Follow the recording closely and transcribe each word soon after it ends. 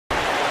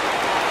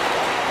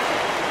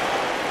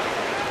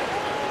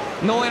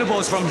No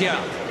elbows from here.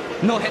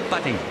 No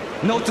headbutting.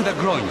 No to the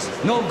groins.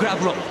 No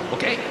grab rope.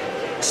 Okay?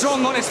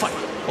 Strong, honest fight.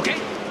 Okay?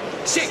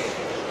 Sing.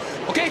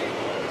 Okay?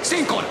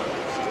 Sing corner.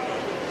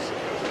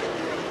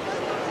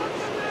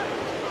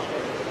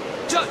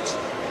 Judge.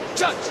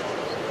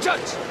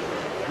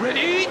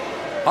 Ready?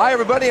 Hi,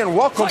 everybody, and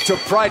welcome to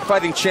Pride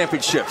Fighting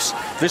Championships.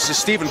 This is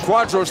Steven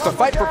Quadros, the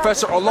fight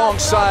professor,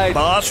 alongside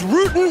Boss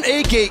Rutan,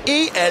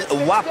 a.k.a. El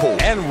Guapo.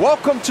 And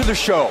welcome to the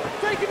show.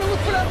 Taking a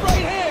look for that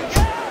right hand.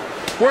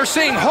 We're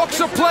seeing hooks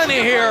aplenty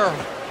here.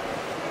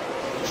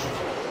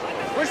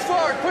 Push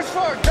forward.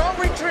 Don't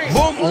retreat.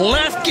 Boom,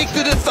 left kick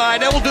to the thigh.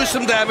 That will do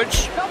some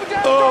damage.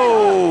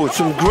 Oh,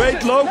 some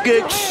great low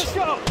kicks.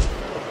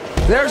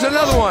 There's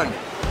another one.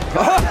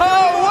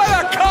 Oh, what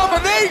a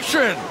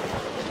combination!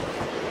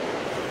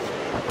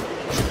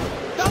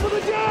 Double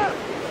the jab.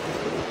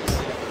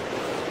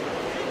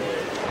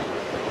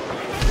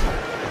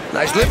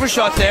 Nice liver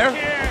shot there.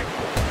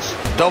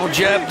 Double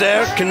jab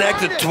there,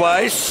 connected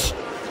twice.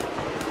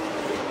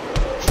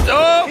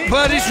 Oh,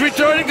 but he's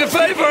returning the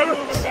favor.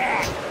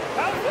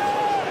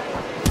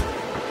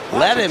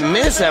 Let him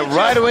miss and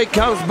right away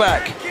comes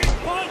back.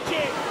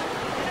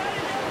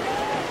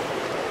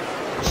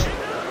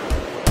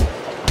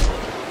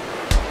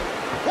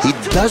 He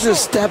doesn't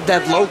step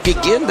that low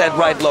kick in, that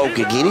right low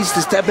kick. He needs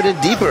to step it in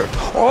deeper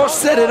or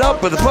set it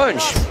up with a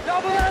punch.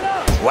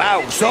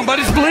 Wow,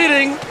 somebody's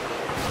bleeding.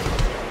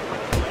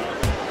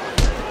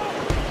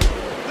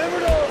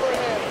 Livered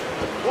overhead.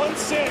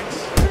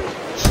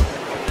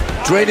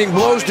 1-6. Trading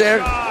blows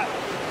there.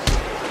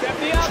 Step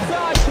the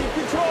outside, keep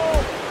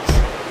control.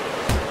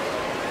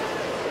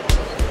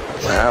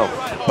 Wow,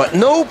 but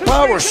no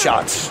power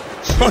shots.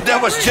 Oh,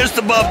 that was just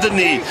above the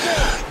knee.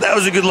 That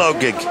was a good low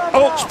kick.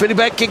 Oh, spinning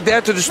back kick there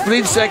to the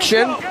spleen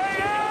section. Reverse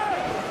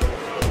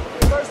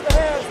the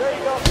hands, there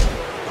you go.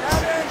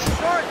 Down in,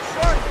 short.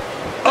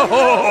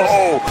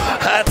 Oh,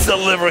 that's a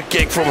liver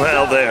kick from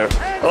hell there.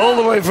 All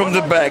the way from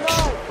the back.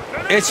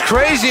 It's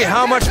crazy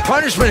how much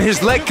punishment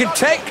his leg can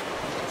take.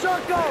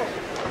 Short go.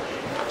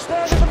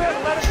 Stand in the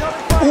middle, let it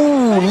come.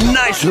 Ooh,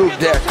 nice hook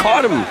there.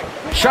 Caught him.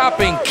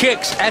 Chopping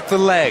kicks at the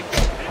leg.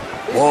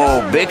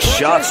 Whoa, big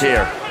shots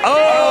here.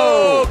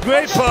 Oh,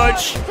 great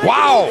punch.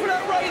 Wow,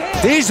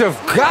 these have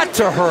got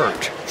to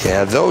hurt.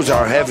 Yeah, those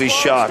are heavy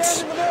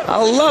shots. I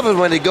love it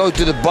when they go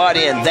to the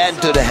body and then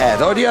to the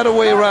head, or the other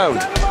way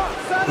around.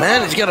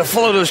 Man, he's got to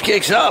follow those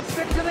kicks up.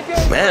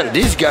 Man,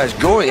 these guys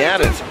going at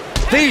it.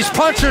 These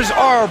punchers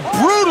are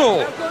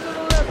brutal.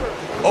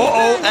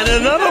 Uh-oh, and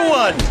another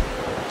one.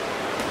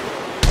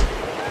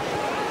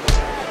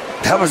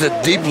 That was a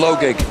deep low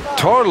kick.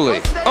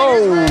 Totally.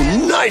 Oh,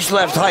 nice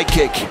left high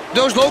kick.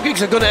 Those low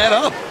kicks are going to add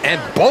up.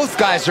 And both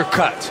guys are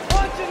cut.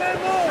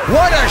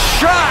 What a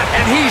shot,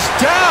 and he's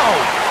down.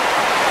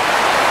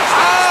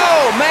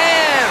 Oh,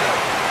 man.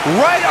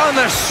 Right on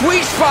the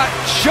sweet spot,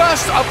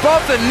 just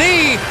above the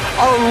knee,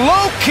 a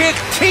low kick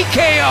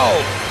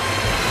TKO.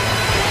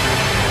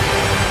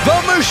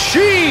 The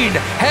Machine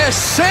has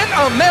sent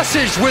a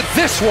message with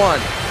this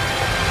one.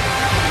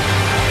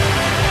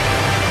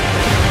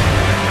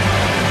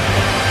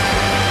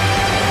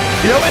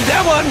 You know, and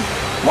that one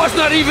was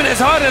not even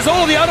as hard as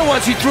all the other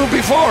ones he threw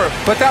before.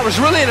 But that was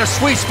really in a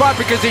sweet spot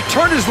because he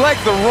turned his leg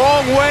the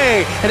wrong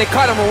way and it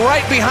caught him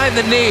right behind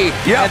the knee.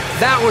 Yeah. And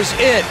that was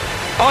it.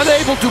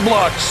 Unable to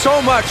block. So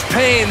much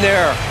pain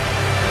there.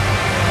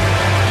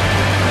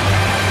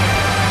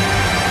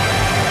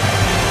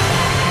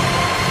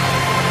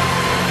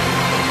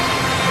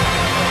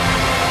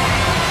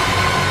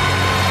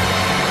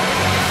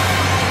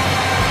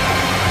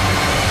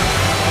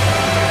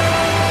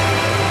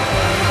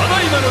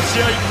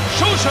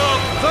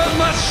 The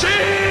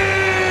Machine!